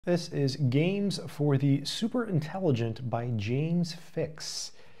This is Games for the Superintelligent by James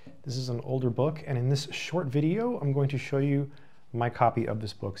Fix. This is an older book, and in this short video, I'm going to show you my copy of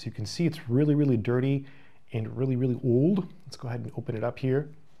this book. So you can see it's really, really dirty and really, really old. Let's go ahead and open it up here.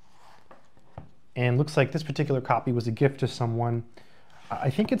 And looks like this particular copy was a gift to someone. I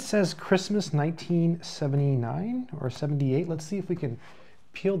think it says Christmas 1979 or 78. Let's see if we can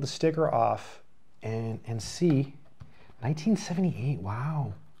peel the sticker off and see. 1978,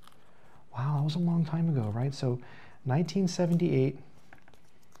 wow. Wow, that was a long time ago, right? So 1978,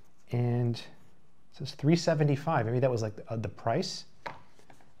 and it says $375. Maybe that was like the price.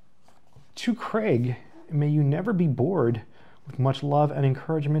 To Craig, may you never be bored. With much love and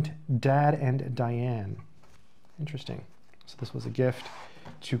encouragement, Dad and Diane. Interesting. So this was a gift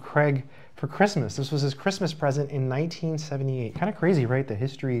to Craig for Christmas. This was his Christmas present in 1978. Kind of crazy, right? The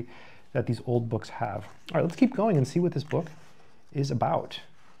history that these old books have. All right, let's keep going and see what this book is about.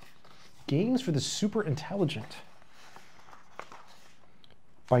 Games for the Superintelligent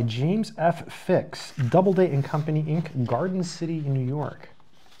by James F. Fix, Doubleday and Company, Inc., Garden City, New York.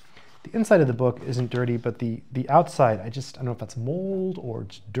 The inside of the book isn't dirty, but the outside, I don't know if that's mold or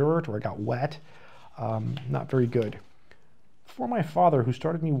it's dirt or it got wet. Not very good. For my father, who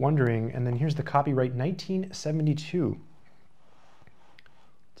started me wondering, and then here's the copyright, 1972.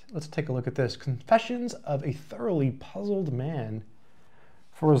 Let's take a look at this. Confessions of a Thoroughly Puzzled Man.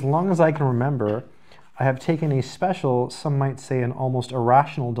 For as long as I can remember, I have taken a special, some might say an almost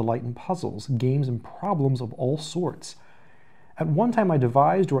irrational delight in puzzles, games, and problems of all sorts. At one time I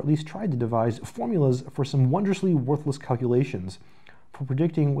devised, or at least tried to devise, formulas for some wondrously worthless calculations, for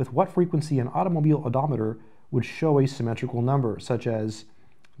predicting with what frequency an automobile odometer would show a symmetrical number, such as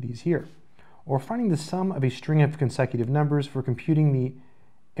these here, or finding the sum of a string of consecutive numbers for computing the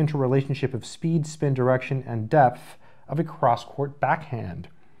interrelationship of speed, spin, direction, and depth of a cross-court backhand.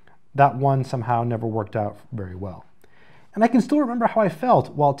 That one somehow never worked out very well. And I can still remember how I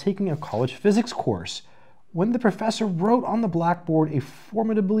felt while taking a college physics course, when the professor wrote on the blackboard a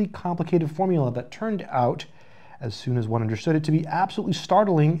formidably complicated formula that turned out, as soon as one understood it, to be absolutely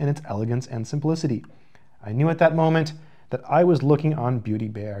startling in its elegance and simplicity. I knew at that moment that I was looking on Beauty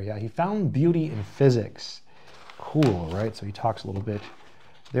Bear. Yeah, he found beauty in physics. Cool, right? So he talks a little bit.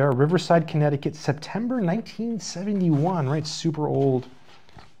 There, Riverside, Connecticut, September 1971, right? Super old.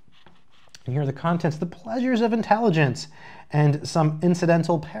 And here are the contents: the pleasures of intelligence and some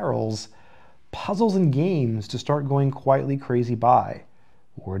incidental perils, puzzles and games to start going quietly crazy by,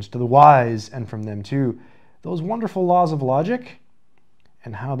 words to the wise, and from them too, those wonderful laws of logic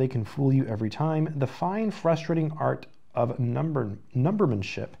and how they can fool you every time, the fine, frustrating art of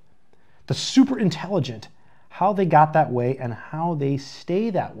numbermanship, the superintelligent, how they got that way and how they stay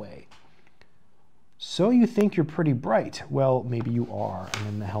that way. So you think you're pretty bright. Well, maybe you are. And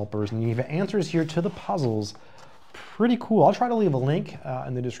then the helpers, and you have answers here to the puzzles. Pretty cool. I'll try to leave a link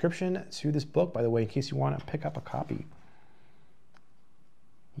in the description to this book, by the way, in case you want to pick up a copy.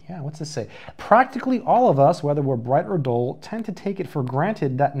 Yeah, what's this say? Practically all of us, whether we're bright or dull, tend to take it for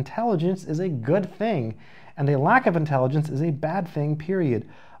granted that intelligence is a good thing, and a lack of intelligence is a bad thing, period.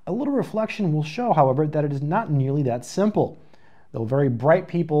 A little reflection will show, however, that it is not nearly that simple. Though very bright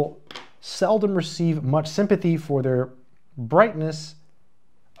people seldom receive much sympathy for their brightness,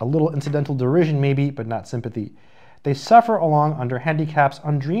 a little incidental derision maybe, but not sympathy. They suffer along under handicaps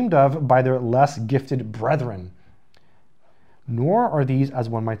undreamed of by their less gifted brethren. Nor are these, as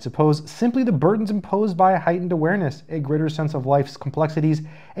one might suppose, simply the burdens imposed by a heightened awareness, a greater sense of life's complexities,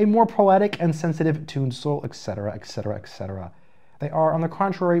 a more poetic and sensitive tuned soul, etc., etc., etc. They are, on the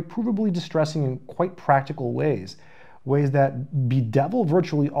contrary, provably distressing in quite practical ways, ways that bedevil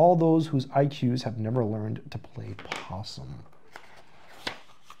virtually all those whose IQs have never learned to play possum.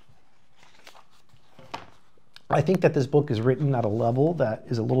 I think that this book is written at a level that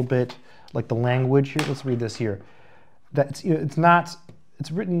is a little bit like the language here. Let's read this here. That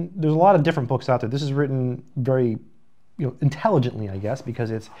it's written, there's a lot of different books out there. This is written very, intelligently, I guess, because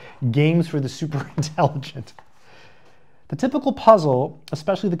it's Games for the Superintelligent. The typical puzzle,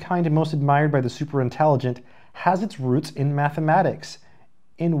 especially the kind most admired by the superintelligent, has its roots in mathematics,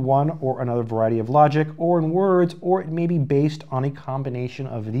 in one or another variety of logic, or in words, or it may be based on a combination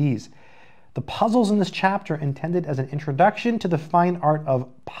of these. The puzzles in this chapter, intended as an introduction to the fine art of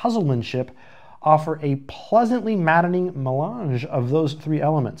puzzlemanship, offer a pleasantly maddening melange of those three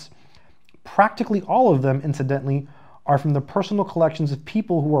elements. Practically all of them, incidentally, are from the personal collections of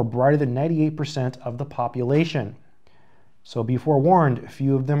people who are brighter than 98% of the population. So be forewarned,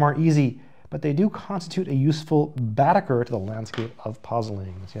 few of them are easy, but they do constitute a useful Baedeker to the landscape of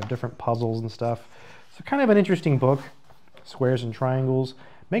puzzling. So you have different puzzles and stuff. So kind of an interesting book, squares and triangles.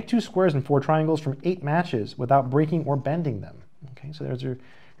 Make 2 squares and 4 triangles from 8 matches without breaking or bending them. Okay, so there's your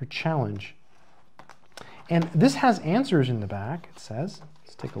challenge. And this has answers in the back, it says.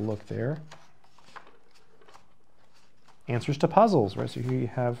 Let's take a look there. Answers to puzzles, right? So here you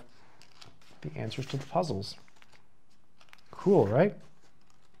have the answers to the puzzles. Cool, right?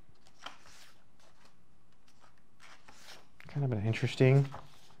 Kind of an interesting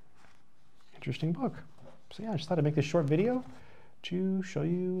book. So yeah, I just thought I'd make this short video to show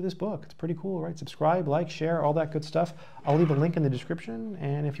you this book. It's pretty cool, right? Subscribe, like, share, all that good stuff. I'll leave a link in the description.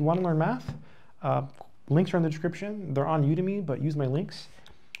 And if you want to learn math, links are in the description. They're on Udemy, but use my links,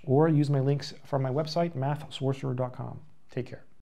 or use my links from my website, mathsorcerer.com. Take care.